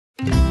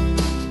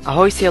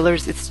Ahoy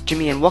sailors, it's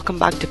Jimmy and welcome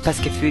back to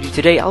PescaFoodie.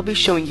 Today I'll be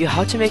showing you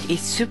how to make a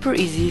super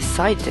easy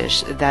side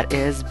dish that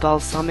is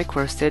balsamic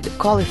roasted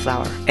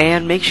cauliflower.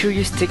 And make sure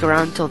you stick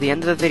around till the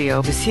end of the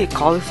video to see a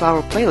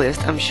cauliflower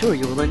playlist I'm sure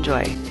you will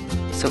enjoy.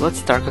 So let's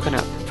start cooking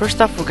up.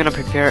 First off, we're gonna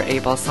prepare a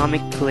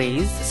balsamic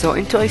glaze. So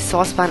into a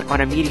saucepan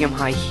on a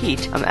medium-high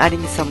heat, I'm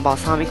adding some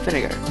balsamic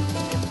vinegar,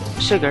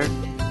 sugar,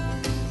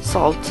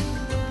 salt,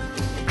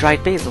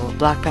 dried basil,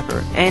 black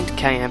pepper, and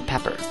cayenne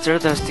pepper. Stir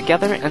those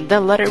together and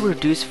then let it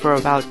reduce for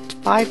about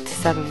 5 to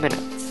 7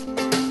 minutes.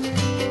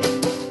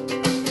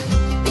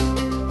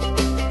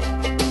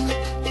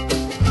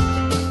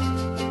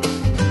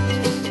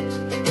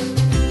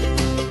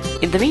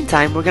 In the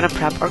meantime, we're gonna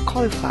prep our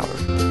cauliflower.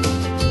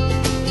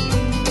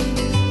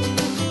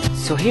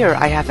 So here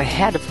I have a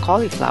head of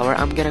cauliflower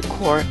I'm gonna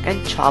core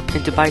and chop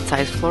into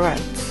bite-sized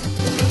florets.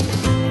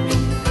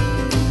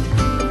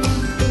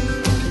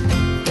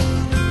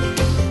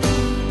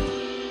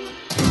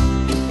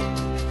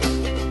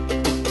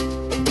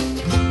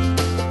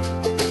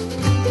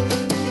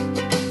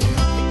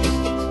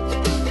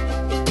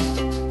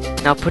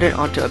 Now put it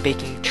onto a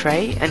baking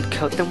tray and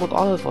coat them with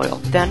olive oil.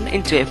 Then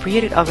into a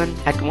preheated oven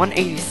at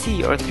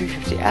 180°C or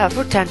 350°F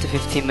for 10 to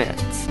 15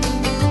 minutes.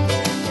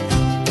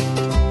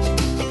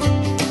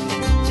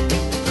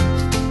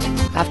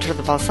 After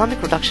the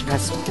balsamic reduction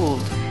has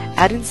cooled,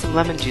 add in some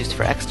lemon juice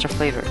for extra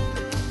flavor.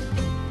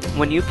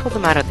 When you pull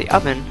them out of the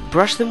oven,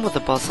 brush them with the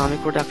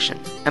balsamic reduction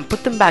and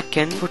put them back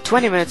in for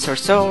 20 minutes or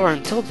so or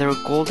until they're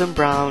golden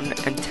brown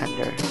and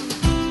tender.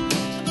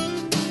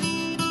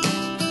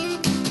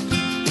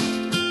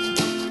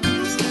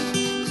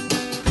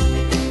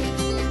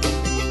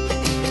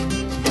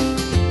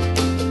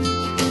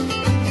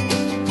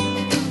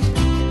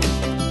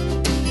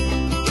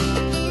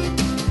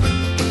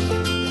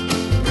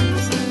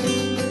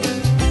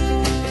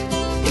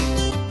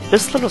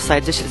 This little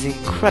side dish is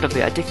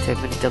incredibly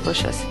addictive and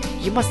delicious.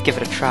 You must give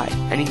it a try.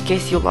 And in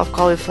case you love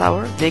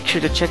cauliflower, make sure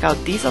to check out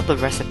these other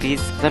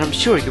recipes that I'm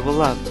sure you will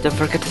love. Don't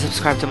forget to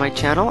subscribe to my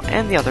channel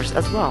and the others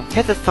as well.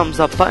 Hit the thumbs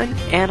up button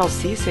and I'll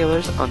see you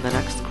sailors on the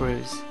next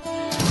cruise.